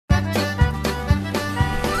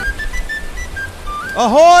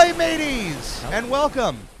Ahoy, mateys! And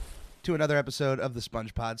welcome to another episode of the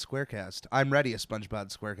SpongePod Squarecast. I'm ready, a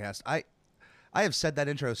SpongePod Squarecast. I have said that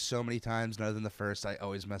intro so many times, and other than the first, I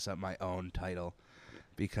always mess up my own title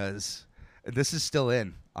because this is still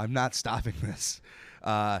in. I'm not stopping this.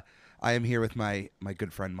 I am here with my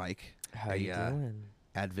good friend Mike. How you doing?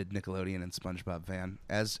 Avid Nickelodeon and SpongeBob fan,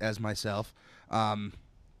 as myself.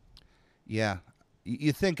 Yeah,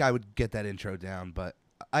 you think I would get that intro down, but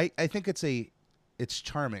I think it's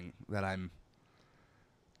charming that I'm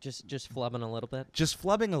just flubbing a little bit. just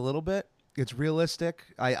flubbing a little bit. It's realistic.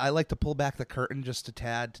 I like to pull back the curtain just a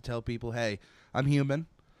tad to tell people, hey, I'm human.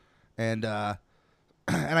 And and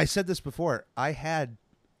I said this before. I had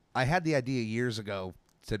the idea years ago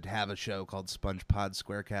to have a show called SpongePod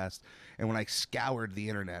Squarecast, and when I scoured the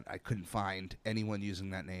internet, I couldn't find anyone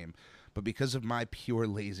using that name. But because of my pure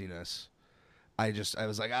laziness, I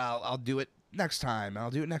was like, I'll do it next time.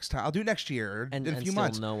 I'll do it next time. I'll do it next year in a few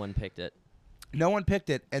months. No one picked it. No one picked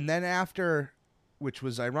it. And then after, which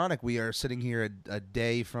was ironic, we are sitting here a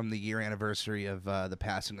day from the year anniversary of the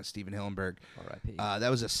passing of Steven Hillenburg. R.I.P. That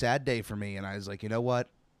was a sad day for me, and I was like, you know what?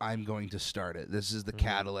 I'm going to start it. This is the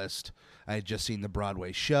catalyst. I had just seen the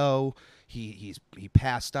Broadway show. He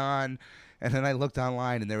passed on. And then I looked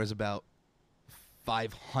online, and there was about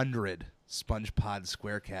 500 SpongePod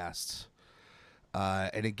Squarecasts.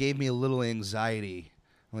 And it gave me a little anxiety.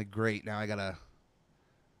 I'm like, great, now I gotta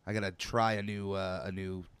try a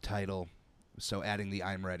new title. So adding the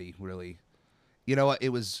 "I'm ready" really, you know what?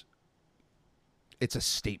 It's a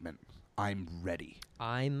statement. I'm ready.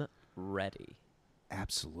 I'm ready.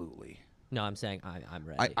 Absolutely. No, I'm saying I'm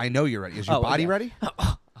ready. I know you're ready. Is your body ready?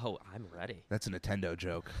 Oh, I'm ready. That's a Nintendo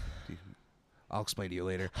joke. I'll explain to you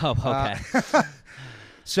later. Oh, okay.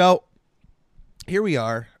 So here we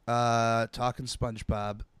are, talking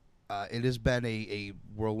SpongeBob. It has been a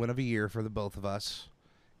whirlwind of a year for the both of us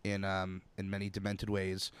in many demented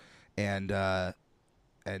ways, and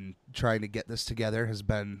trying to get this together has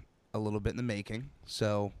been a little bit in the making.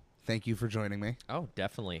 So thank you for joining me. Oh,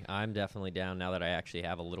 definitely. I'm definitely down now that I actually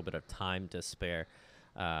have a little bit of time to spare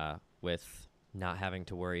with not having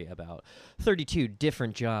to worry about 32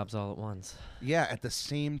 different jobs all at once. Yeah, at the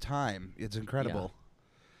same time. It's incredible.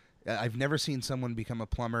 Yeah. I've never seen someone become a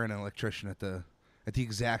plumber and an electrician at the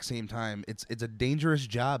exact same time. It's a dangerous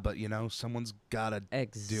job, but someone's gotta do it.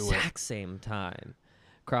 Exact same time.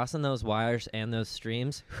 Crossing those wires and those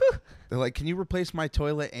streams. Whew. They're like, can you replace my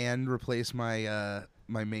toilet and replace my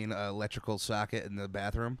my main electrical socket in the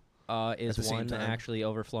bathroom? Is one actually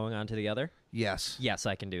overflowing onto the other? Yes. Yes,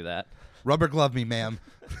 I can do that. Rubber glove me, ma'am.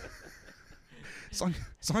 As long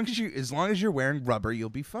as you're wearing rubber, you'll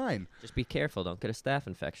be fine. Just be careful. Don't get a staph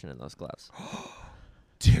infection in those gloves.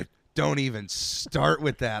 Dude, don't even start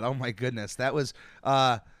with that. Oh, my goodness. That was...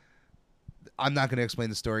 I'm not going to explain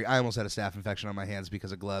the story. I almost had a staph infection on my hands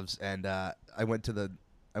because of gloves, and I went to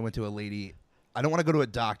a lady. I don't want to go to a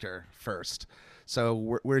doctor first.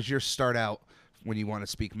 So where's your start out when you want to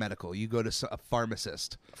speak medical? You go to a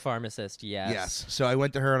pharmacist. Pharmacist, yes. Yes. So I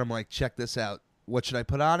went to her, and I'm like, check this out. What should I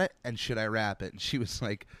put on it, and should I wrap it? And she was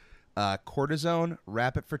like, cortisone,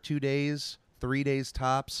 wrap it for 2 days, 3 days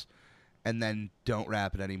tops, and then don't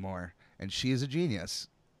wrap it anymore. And she is a genius.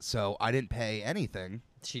 So I didn't pay anything.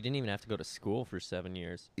 She didn't even have to go to school for 7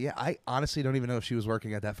 years. Yeah, I honestly don't even know if she was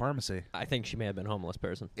working at that pharmacy. I think she may have been a homeless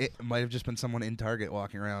person. It might have just been someone in Target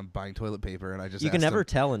walking around buying toilet paper, and I just You can never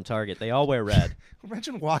tell in Target. They all wear red.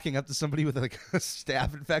 Imagine walking up to somebody with like a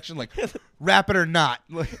staph infection, like, wrap it or not.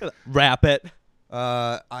 Wrap it.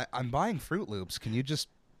 I'm buying Fruit Loops. Can you just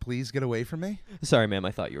please get away from me? Sorry, ma'am.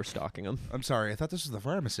 I thought you were stalking them. I'm sorry. I thought this was the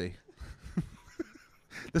pharmacy.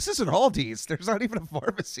 This isn't Aldi's. There's not even a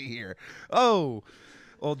pharmacy here. Oh,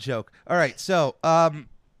 old joke. All right. So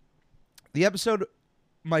the episode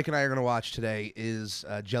Mike and I are going to watch today is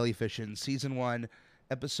Jellyfishing Season 1,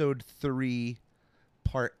 Episode 3,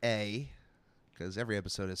 Part A, because every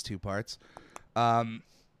episode has 2 parts. Did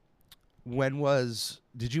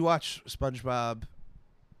you watch SpongeBob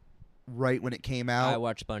right when it came out? I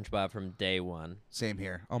watched SpongeBob from day one. Same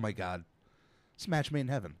here. Oh, my God. It's a match made in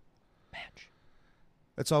heaven. Match.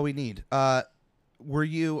 That's all we need. Were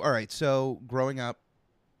you... All right, so growing up,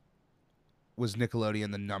 was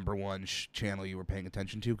Nickelodeon the number one channel you were paying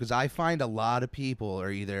attention to? Because I find a lot of people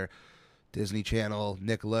are either Disney Channel,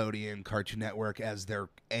 Nickelodeon, Cartoon Network as their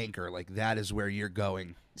anchor. Like, that is where you're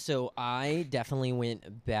going. So I definitely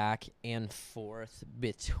went back and forth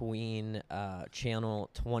between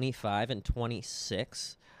channel 25 and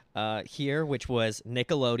 26. here, which was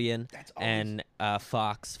Nickelodeon That's and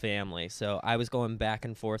Fox Family. So I was going back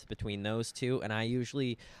and forth between those two, and I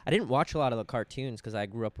didn't watch a lot of the cartoons because I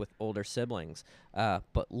grew up with older siblings.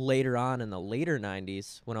 But later on in the later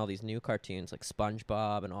 90s, when all these new cartoons like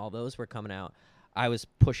SpongeBob and all those were coming out, I was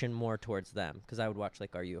pushing more towards them because I would watch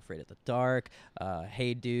like Are You Afraid of the Dark,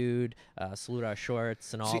 Hey Dude, Salute Our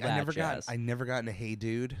Shorts, and all that jazz. I never got into Hey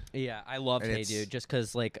Dude. Yeah, I loved And Hey Dude just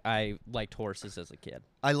because like I liked horses as a kid.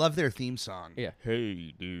 I love their theme song. Yeah.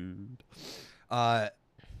 Hey Dude.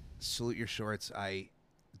 Salute Your Shorts. I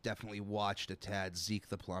definitely watched a tad. Zeke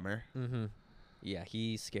the Plumber. Mm-hmm. Yeah,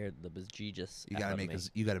 he scared the bejesus. You gotta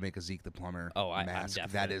make a Zeke the Plumber mask. I'm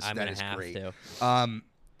definitely that is great. To.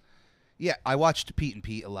 Yeah, I watched Pete and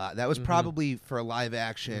Pete a lot. That was probably for a live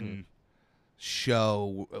action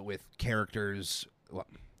show with characters. Well,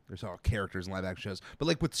 there's all characters in live action shows, but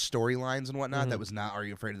like with storylines and whatnot. That was not Are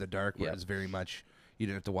You Afraid of the Dark? Where it was very much you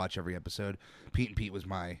didn't have to watch every episode. Pete and Pete was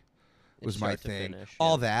my thing. Finish,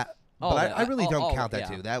 all that, all but that. I really don't all, count that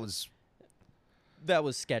yeah. too. That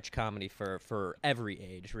was sketch comedy for every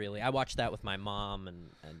age, really. I watched that with my mom,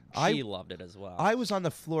 and she loved it as well. I was on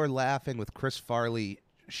the floor laughing with Chris Farley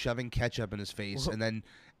shoving ketchup in his face and then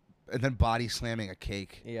body slamming a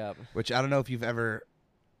cake. Yeah. Which I don't know if you've ever.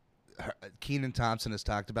 Kenan Thompson has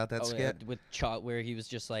talked about that skit with where he was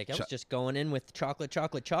just like, I was just going in with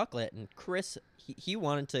chocolate, and Chris he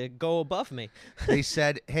wanted to go above me. They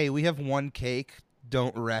said, "Hey, we have one cake.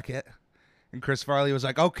 Don't wreck it." And Chris Farley was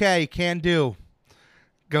like, "Okay, can do."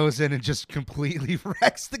 Goes in and just completely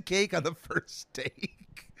wrecks the cake on the first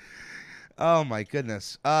take. Oh my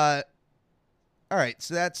goodness. All right,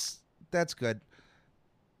 so that's good.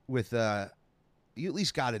 With you at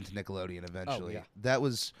least got into Nickelodeon eventually. Oh, yeah. That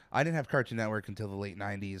was I didn't have Cartoon Network until the late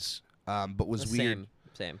 '90s, but was weird.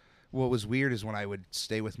 Same. What was weird is when I would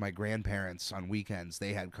stay with my grandparents on weekends,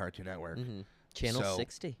 they had Cartoon Network. Channel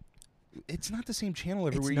 60. It's not the same channel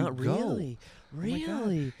everywhere it's not you go. Really.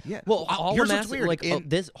 Really? Yeah. Well, all here's the what's weird. Like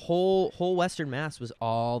this whole Western Mass was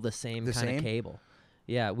all the same kind of cable.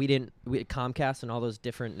 Yeah, Comcast and all those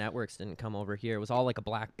different networks didn't come over here. It was all like a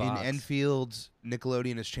black box. In Enfield,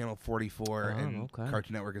 Nickelodeon is channel 44, and okay.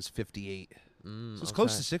 Cartoon Network is 58. So it's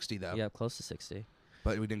close to 60, though. Yeah, close to 60.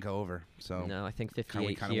 But we didn't go over. So no, I think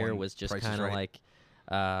 58 kinda here won was just Price is kind of Right.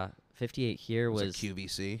 like 58 here was was it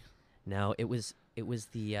QVC. No, it was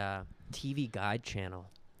the TV Guide channel.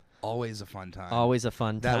 Always a fun time. Always a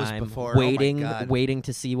fun That time. was before waiting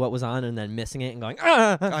to see what was on and then missing it and going,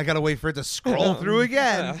 ah! I gotta wait for it to scroll through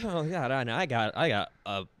again. Oh God, I got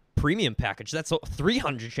a premium package. That's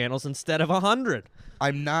 300 channels instead of 100.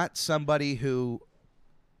 I'm not somebody who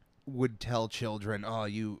would tell children, "Oh,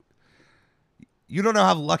 you don't know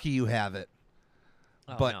how lucky you have it."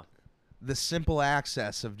 Oh, but no. the simple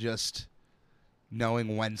access of just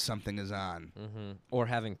knowing when something is on, or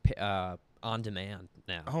having on demand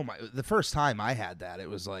now. Oh my! The first time I had that, it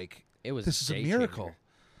was like, this is a miracle. Changer.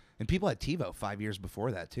 And people had TiVo 5 years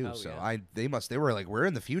before that too. Oh, so yeah. they were like, we're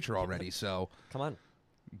in the future already. So come on,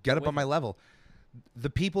 get up on my level. The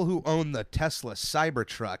people who own the Tesla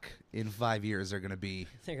Cybertruck in 5 years are going to be.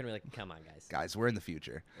 They're going to be like, come on, guys, we're in the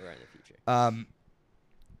future. We're in the future.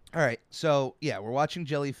 All right, so yeah, we're watching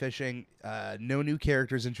Jellyfishing. No new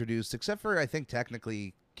characters introduced, except for I think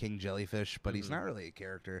technically King Jellyfish, but he's not really a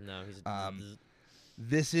character. No, he's.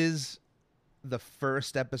 This is the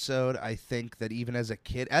first episode I think that even as a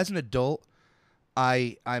kid, as an adult,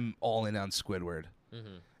 I'm all in on Squidward.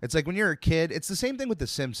 It's like when you're a kid, it's the same thing with The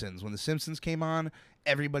Simpsons. When The Simpsons came on,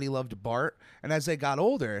 everybody loved Bart, and as they got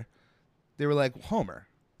older, they were like Homer.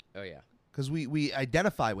 Oh yeah. Because we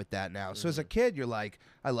identify with that now. So as a kid, you're like,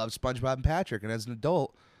 I love SpongeBob and Patrick, and as an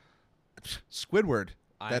adult, Squidward.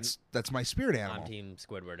 That's my spirit animal. I'm Team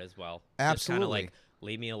Squidward as well. Absolutely. Just kind of like,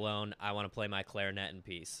 leave me alone. I want to play my clarinet in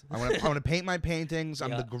peace. I want to paint my paintings.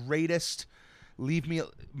 I'm the greatest. Leave me.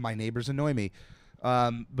 My neighbors annoy me.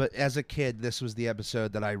 But as a kid, this was the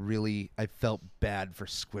episode that I felt bad for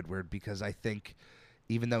Squidward, because I think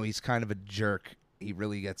even though he's kind of a jerk, he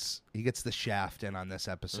gets the shaft in on this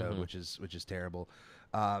episode, which is terrible.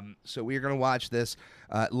 So we're gonna watch this.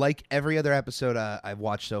 Like every other episode I've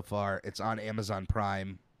watched so far, it's on Amazon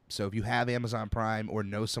Prime. So if you have Amazon Prime or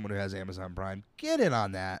know someone who has Amazon Prime, get in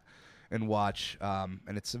on that and watch.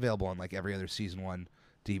 And it's available on like every other season 1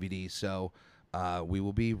 DVD. So we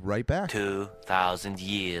will be right back. 2,000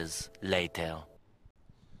 years later.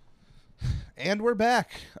 And we're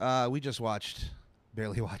back. We just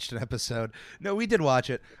barely watched an episode. No, we did watch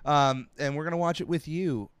it. And we're going to watch it with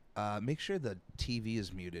you. Make sure the TV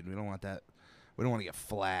is muted. We don't want that. We don't want to get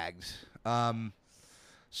flagged.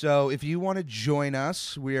 So if you want to join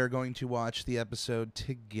us, we are going to watch the episode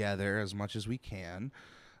together as much as we can.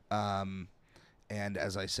 And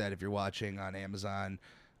as I said, if you're watching on Amazon,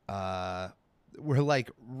 we're like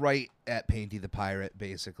right at Painty the Pirate,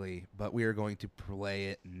 basically, but we are going to play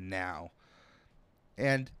it now.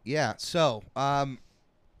 And yeah, so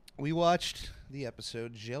we watched the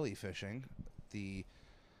episode Jellyfishing, the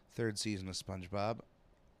 3rd season of SpongeBob.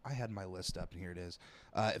 I had my list up, and here it is.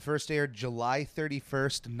 It first aired July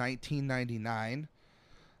 31st, 1999.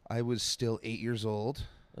 I was still 8 years old.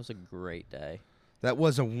 That was a great day. That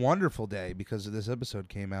was a wonderful day because this episode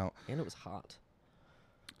came out. And it was hot.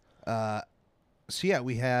 So yeah,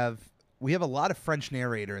 we have a lot of French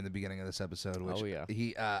narrator in the beginning of this episode, which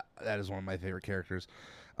he that is one of my favorite characters.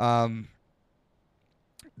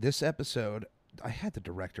 This episode, I had the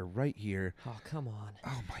director right here. Oh, come on.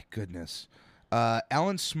 Oh my goodness.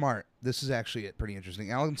 Alan Smart. This is actually pretty interesting.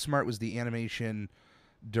 Alan Smart was the animation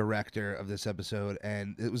director of this episode,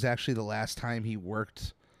 and it was actually the last time he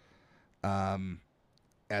worked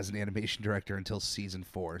as an animation director until season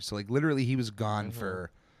 4. So like literally he was gone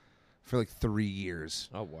for like 3 years.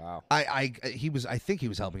 Oh wow. I think he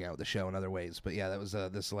was helping out with the show in other ways, but yeah, that was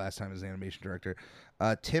this is the last time as an animation director.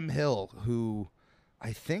 Tim Hill, who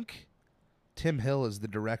I think Tim Hill is the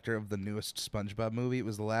director of the newest SpongeBob movie. It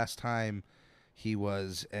was the last time he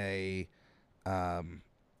was a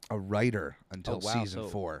writer until season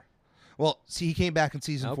 4. Well, see, he came back in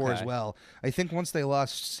season 4 as well. I think once they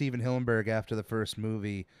lost Steven Hillenburg after the first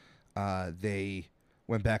movie, they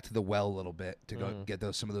went back to the well a little bit to go get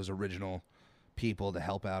some of those original people to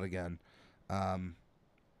help out again.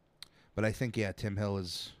 But I think, yeah, Tim Hill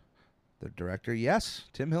is the director. Yes,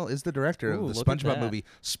 Tim Hill is the director of the SpongeBob movie,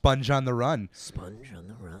 Sponge on the Run. Sponge on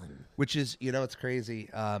the Run. Which is, it's crazy.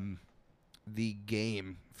 The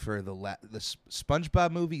game for the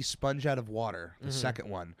SpongeBob movie, Sponge Out of Water, the second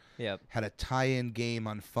one, had a tie-in game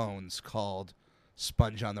on phones called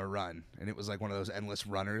Sponge on the Run, and it was like one of those endless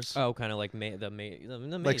runners. Oh, kind of like the maze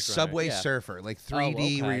like Subway Surfer, like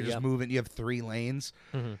 3D where you're just moving. You have 3 lanes.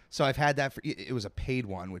 So I've had that. It was a paid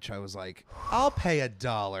one, which I was like, I'll pay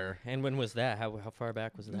 $1. And when was that? How far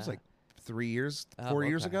back was that? It was like 4 years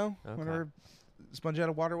ago. Whenever Sponge Out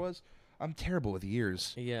of Water was. I'm terrible with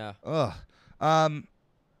years. Yeah. Ugh.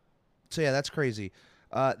 So yeah, that's crazy.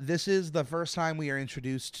 This is the first time we are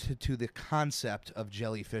introduced to the concept of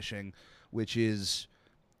jellyfishing, which is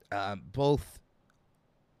both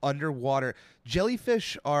underwater.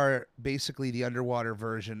 Jellyfish are basically the underwater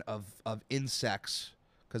version of insects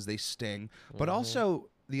because they sting, but also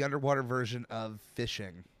the underwater version of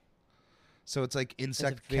fishing. So it's like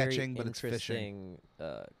insect catching, but it's fishing.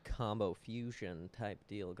 Combo fusion type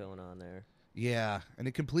deal going on there. Yeah, and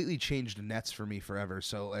it completely changed the nets for me forever.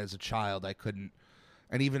 So as a child, I couldn't,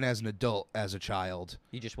 and even as an adult, as a child,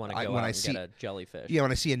 you just want to go out and get a jellyfish. Yeah,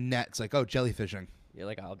 when I see a net, it's like, oh, jellyfishing. You're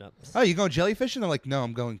like, oh, no. Oh, you going jellyfishing? They're like, no,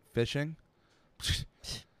 I'm going fishing.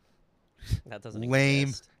 That doesn't lame.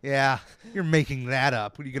 Exist. Yeah, you're making that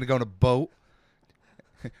up. What, are you going to go on a boat,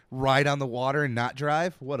 ride on the water, and not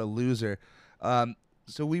drive? What a loser.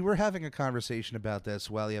 So we were having a conversation about this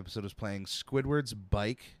while the episode was playing. Squidward's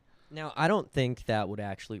bike. Now, I don't think that would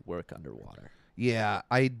actually work underwater. Yeah,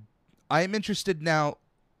 I'm interested now.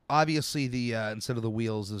 Obviously, the instead of the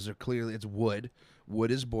wheels, those are clearly it's wood.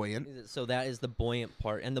 Wood is buoyant. So that is the buoyant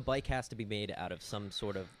part, and the bike has to be made out of some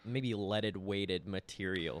sort of maybe leaded weighted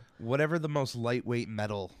material. Whatever the most lightweight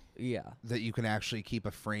metal. Yeah. That you can actually keep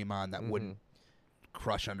a frame on that wouldn't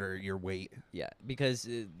crush under your weight. Yeah, because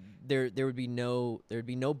there would be no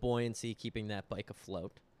buoyancy keeping that bike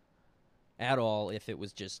afloat at all if it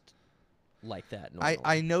was just like that normally.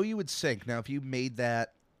 I know you would sink. Now, if you made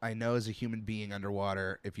that, I know as a human being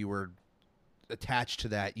underwater, if you were attached to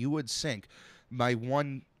that, you would sink. My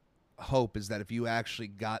one hope is that if you actually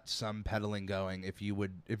got some pedaling going, if you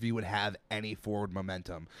would have any forward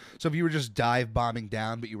momentum. So if you were just dive bombing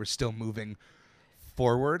down, but you were still moving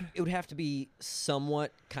forward, it would have to be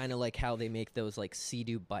somewhat kind of like how they make those like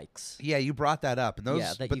Sea-Doo bikes. Yeah, you brought that up, and those,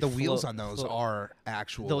 yeah, but the wheels on those are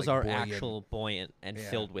actual. Those like, are buoyant. actual buoyant and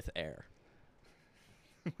filled with air.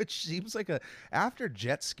 Which seems like after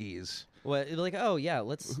jet skis. Well, like, oh yeah,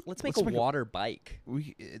 let's make a water bike.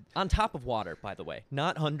 On top of water, by the way,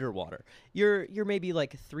 not underwater. You're maybe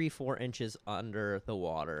like 3-4 inches under the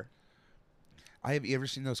water. Have you ever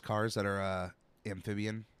seen those cars that are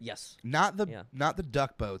amphibian? Yes. Not the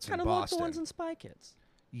duck boats in Boston. Kind of like the ones in Spy Kids.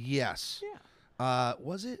 Yes. Yeah.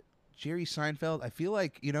 Was it Jerry Seinfeld? I feel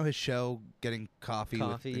like his show getting coffee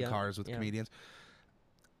in cars with comedians.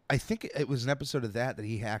 I think it was an episode of that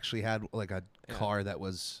he actually had like a car that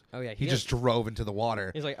was. Oh yeah, he just drove into the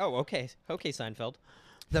water. He's like, oh okay, Seinfeld.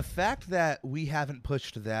 The fact that we haven't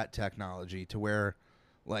pushed that technology to where,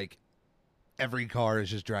 like, every car is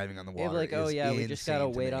just driving on the water. Like, oh is yeah, we just gotta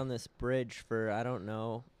insane to wait me. on this bridge for I don't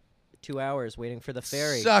know, 2 hours waiting for the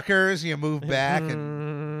ferry. Suckers, you move back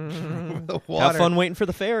and the water. Have fun waiting for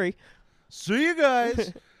the ferry. See you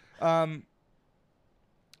guys.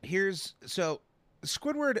 So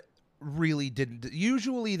Squidward really didn't.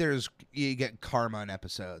 Usually, you get karma in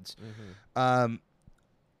episodes. Mm-hmm.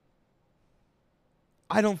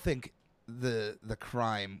 I don't think the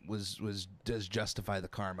crime does justify the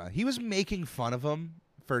karma. He was making fun of them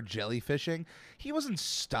for jellyfishing. He wasn't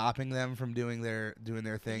stopping them from doing their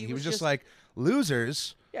thing. He was just like,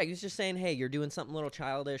 losers. Yeah, he was just saying, hey, you're doing something a little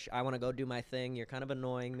childish. I want to go do my thing. You're kind of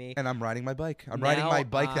annoying me. And I'm riding my bike. I'm riding my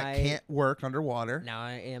bike that can't work underwater. Now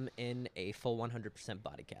I am in a full 100%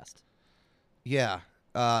 body cast. Yeah.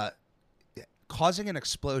 Causing an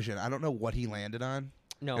explosion. I don't know what he landed on.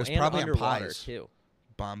 No, it was and probably underwater, on pies. too.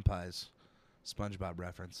 Bomb pies. SpongeBob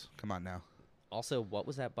reference. Come on now. Also, what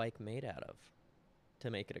was that bike made out of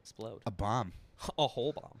to make it explode? A bomb. A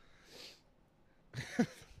whole bomb.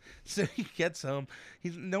 So he gets home.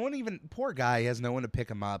 Poor guy, he has no one to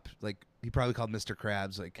pick him up. Like, he probably called Mr.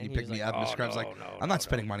 Krabs. Like, can you pick me up? Mr. Krabs like, I'm not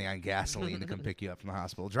spending money on gasoline to come pick you up from the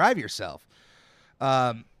hospital. Drive yourself.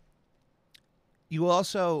 You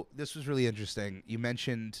also, this was really interesting. You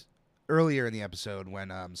mentioned earlier in the episode when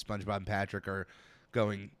SpongeBob and Patrick are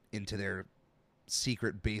going into their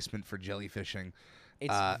secret basement for jellyfishing.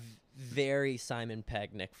 It's very Simon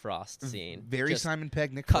Pegg, Nick Frost scene. Very Just Simon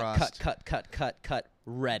Pegg, Nick cut, Frost. cut,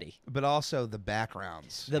 ready. But also the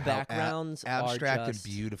backgrounds. The backgrounds abstract are and just,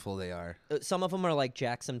 beautiful they are. some of them are like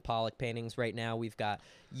Jackson Pollock paintings right now. We've got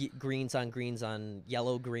greens on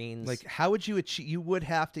yellow greens. Like, how would you achieve? You would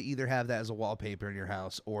have to either have that as a wallpaper in your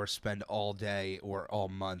house or spend all day or all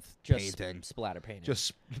month just painting. Splatter painting.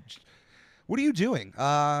 What are you doing?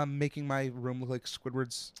 Making my room look like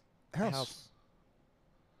Squidward's house.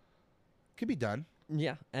 Could be done.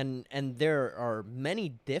 Yeah, and there are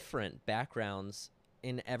many different backgrounds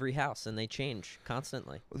in every house, and they change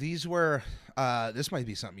constantly. These were, this might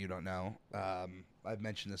be something you don't know. I've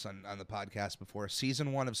mentioned this on the podcast before.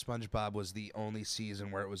 Season 1 of SpongeBob was the only season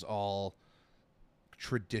where it was all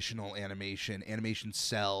traditional animation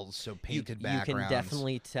cells, so painted backgrounds. You can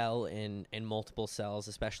definitely tell in multiple cells,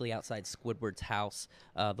 especially outside Squidward's house,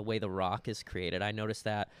 the way the rock is created. I noticed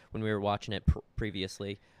that when we were watching it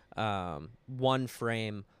previously. One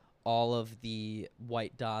frame, all of the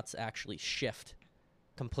white dots actually shift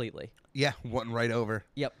completely. Yeah, one right over.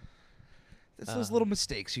 Yep. It's those little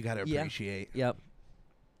mistakes you got to appreciate. Yep.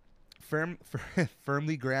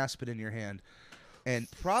 Firmly grasp it in your hand. And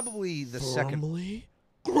probably the second... Firmly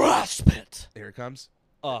grasp it. There it comes.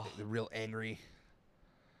 Oh. The real angry.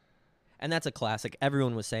 And that's a classic.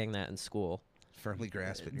 Everyone was saying that in school. Firmly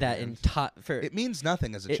grasp it in your hand. It means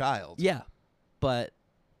nothing as a child. Yeah, but...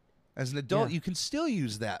 As an adult, you can still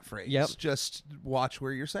use that phrase. Yep. Just watch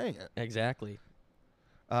where you're saying it. Exactly.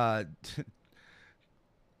 The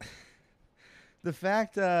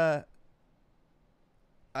fact I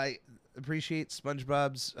appreciate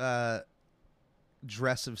SpongeBob's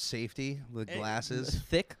dress of safety, the glasses.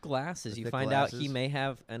 Thick glasses. You find out he may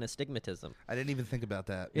have an astigmatism. I didn't even think about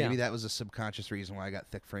that. Yeah. Maybe that was a subconscious reason why I got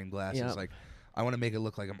thick frame glasses. Yep. Like, I want to make it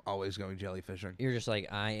look like I'm always going jellyfishing. You're just like,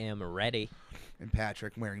 I am ready. And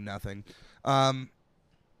Patrick wearing nothing. I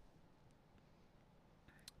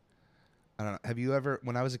don't know. Have you ever,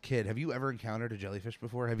 when I was a kid, have you ever encountered a jellyfish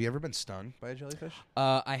before? Have you ever been stung by a jellyfish?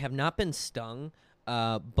 I have not been stung,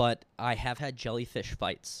 but I have had jellyfish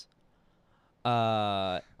fights.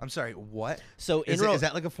 I'm sorry, what? So is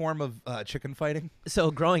that like a form of chicken fighting?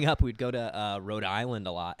 So growing up, we'd go to Rhode Island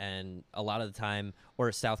a lot, and a lot of the time,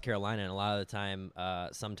 or South Carolina, and a lot of the time,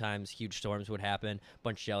 sometimes huge storms would happen. A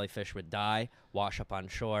bunch of jellyfish would die, wash up on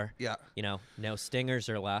shore. Yeah. No stingers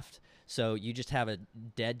are left. So you just have a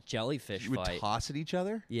dead jellyfish You would fight. toss at each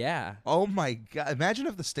other? Yeah. Oh my god! Imagine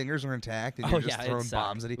if the stingers are intact and you're just throwing it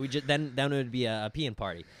bombs at each. Then it would be a peeing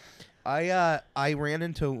party. I ran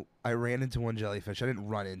into one jellyfish. I didn't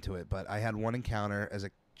run into it, but I had one encounter as a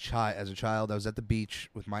child. I was at the beach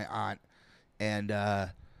with my aunt, and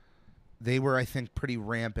they were, I think, pretty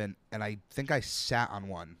rampant. And I think I sat on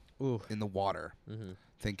one in the water,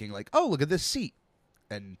 thinking like, "Oh, look at this seat,"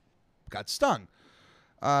 and got stung.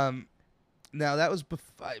 Now that was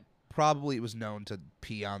probably it was known to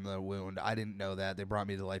pee on the wound. I didn't know that. They brought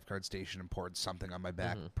me to the lifeguard station and poured something on my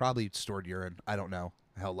back. Probably stored urine. I don't know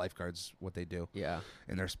how lifeguards, what they do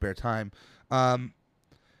in their spare time.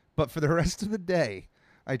 But for the rest of the day,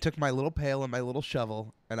 I took my little pail and my little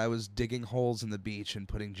shovel, and I was digging holes in the beach and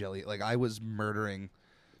putting I was murdering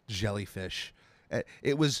jellyfish.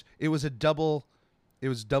 It was a double. It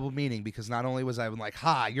was double meaning because not only was I like,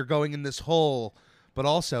 "Ha, you're going in this hole," but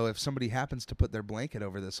also if somebody happens to put their blanket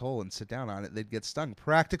over this hole and sit down on it, they'd get stung.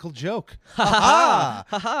 Practical joke. Ha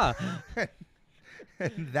ha.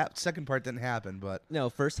 And that second part didn't happen, but No,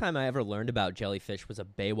 first time I ever learned about jellyfish was a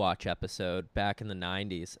Baywatch episode back in the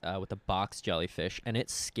 90s with a box jellyfish, and it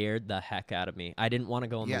scared the heck out of me. I didn't want to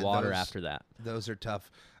go in the water after that. Those are tough.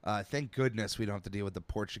 Thank goodness we don't have to deal with the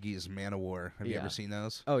Portuguese man-o-war. Have you ever seen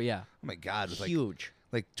those? Oh, yeah. Oh, my God. It's huge.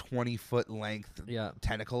 Like 20-foot length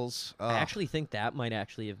tentacles. I actually think that might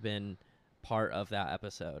actually have been part of that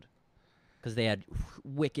episode because they had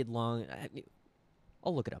wicked long...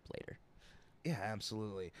 I'll look it up later. Yeah,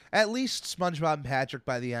 absolutely. At least SpongeBob and Patrick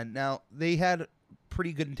by the end. Now, they had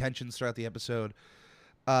pretty good intentions throughout the episode,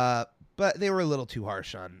 but they were a little too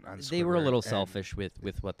harsh on Squidward. They were a little selfish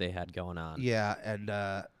with what they had going on. Yeah, and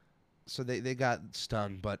so they got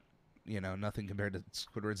stung, but nothing compared to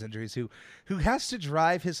Squidward's injuries. Who has to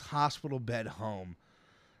drive his hospital bed home?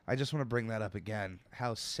 I just want to bring that up again.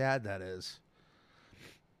 How sad that is.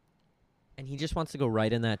 And he just wants to go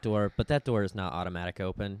right in that door, but that door is not automatic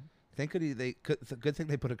open. Good thing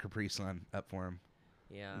they put a Capri Sun up for him.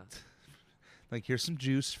 Yeah. Like, here's some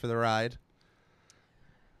juice for the ride.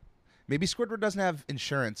 Maybe Squidward doesn't have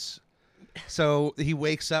insurance, so he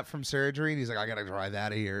wakes up from surgery and he's like, "I gotta drive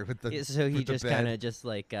out of here." So he just kind of just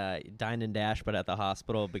like dine and dash, but at the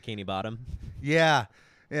hospital, Bikini Bottom. Yeah.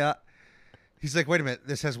 He's like, "Wait a minute,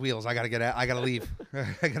 this has wheels. I gotta get out. I gotta leave.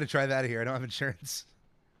 I gotta drive out of here. I don't have insurance."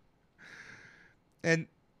 And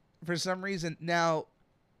for some reason now,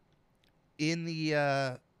 in the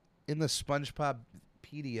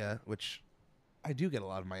SpongeBobpedia, which I do get a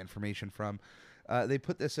lot of my information from, they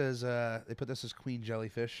put this as Queen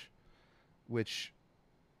Jellyfish, which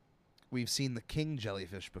we've seen the King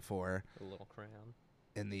Jellyfish before. The little crown.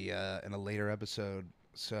 In a later episode.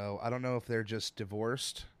 So I don't know if they're just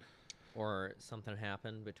divorced, or something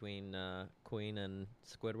happened between Queen and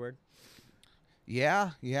Squidward.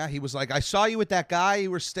 Yeah. He was like, "I saw you with that guy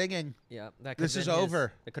you were stinging." Yeah, this is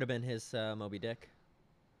over. That could have been his Moby Dick.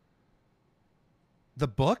 The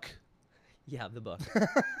book? Yeah, the book.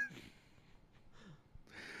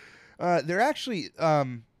 They're actually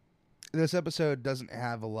this episode doesn't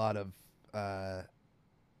have a lot of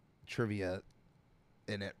trivia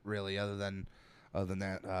in it, really, other than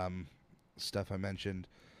that stuff I mentioned.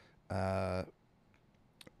 But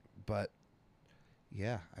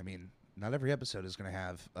yeah, I mean, not every episode is going to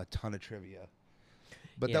have a ton of trivia.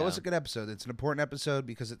 But that was a good episode. It's an important episode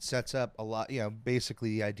because it sets up a lot, basically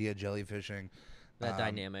the idea of jellyfishing. That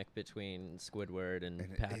dynamic between Squidward and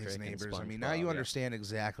Patrick his neighbors. And SpongeBob, I mean, now you understand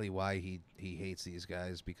exactly why he hates these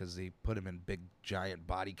guys, because they put him in big, giant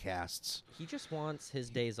body casts. He just wants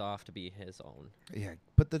his days off to be his own. Yeah,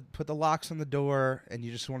 put the locks on the door, and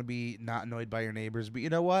you just want to be not annoyed by your neighbors. But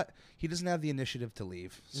you know what? He doesn't have the initiative to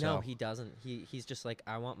leave. So. No, he doesn't. He's just like,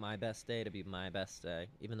 I want my best day to be my best day,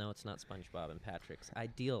 even though it's not SpongeBob and Patrick's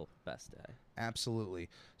ideal best day. Absolutely.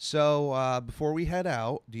 So before we head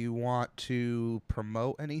out, do you want to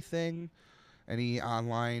promote anything? Any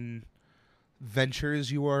online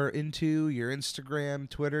ventures you are into? Your Instagram,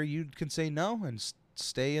 Twitter? You can say no and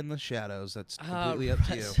stay in the shadows. That's completely up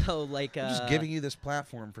to you. So, like, I'm just giving you this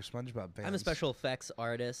platform for SpongeBob fans. I'm a special effects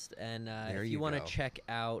artist, and if you want to check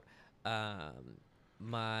out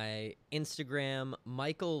my Instagram,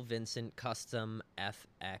 Michael Vincent Custom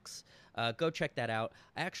FX. Go check that out.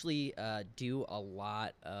 I actually do a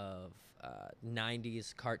lot of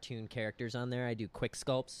 90s cartoon characters on there. I do quick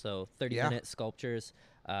sculpts, so 30-minute sculptures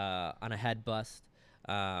on a head bust.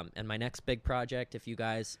 And my next big project, if you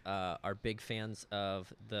guys are big fans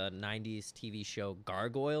of the 90s TV show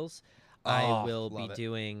Gargoyles, I will be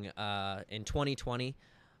doing, in 2020,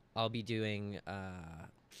 I'll be doing...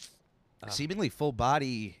 seemingly full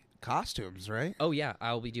body costumes, right? Oh, yeah.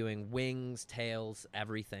 I'll be doing wings, tails,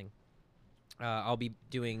 everything. I'll be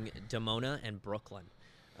doing Demona and Brooklyn.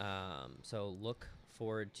 So look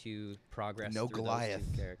forward to progress. No through Goliath.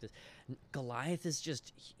 those two characters. Goliath is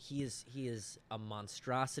just he is a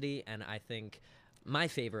monstrosity, and I think my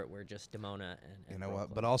favorite were just Demona and you know Brooklyn.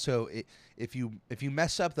 what? But also, if you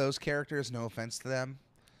mess up those characters, no offense to them,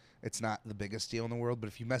 it's not the biggest deal in the world. But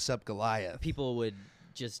if you mess up Goliath, people would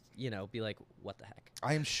just be like, what the heck?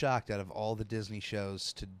 I am shocked, out of all the Disney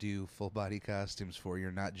shows to do full body costumes for,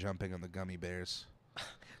 you're not jumping on the gummy bears.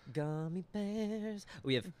 Gummy bears.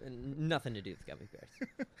 We have nothing to do with gummy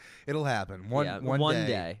bears. It'll happen. One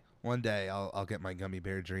day. One day I'll get my gummy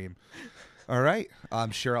bear dream. All right.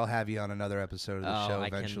 I'm sure I'll have you on another episode of the show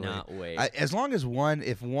eventually. I cannot wait. As long as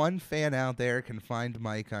if one fan out there can find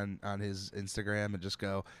Mike on his Instagram and just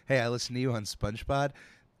go, hey, I listened to you on SpongePod,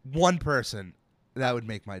 one person, that would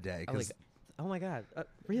make my day. Oh my God.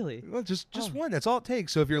 Really? Well, just one. That's all it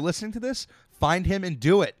takes. So if you're listening to this, find him and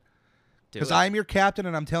do it. Because I'm your captain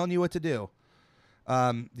and I'm telling you what to do.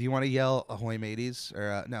 Do you want to yell "Ahoy, mateys"?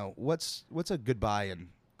 Or no? What's a goodbye? And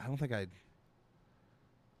I don't think I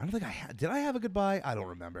did. I have a goodbye. I don't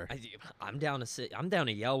remember. I'm down to sit. I'm down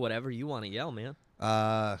to yell whatever you want to yell, man.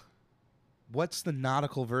 What's the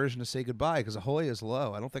nautical version to say goodbye? Because ahoy is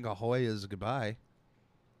low. I don't think ahoy is goodbye.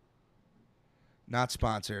 Not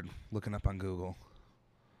sponsored. Looking up on Google.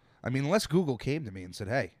 I mean, unless Google came to me and said,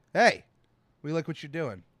 hey, we like what you're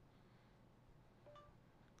doing.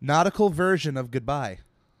 Nautical version of goodbye.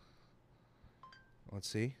 Let's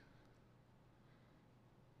see.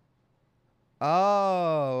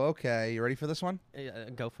 Oh, okay. You ready for this one?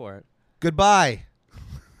 Go for it. Goodbye.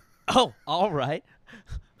 Oh, all right.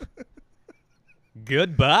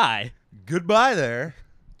 Goodbye. Goodbye there.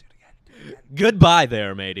 Goodbye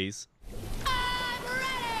there, mateys.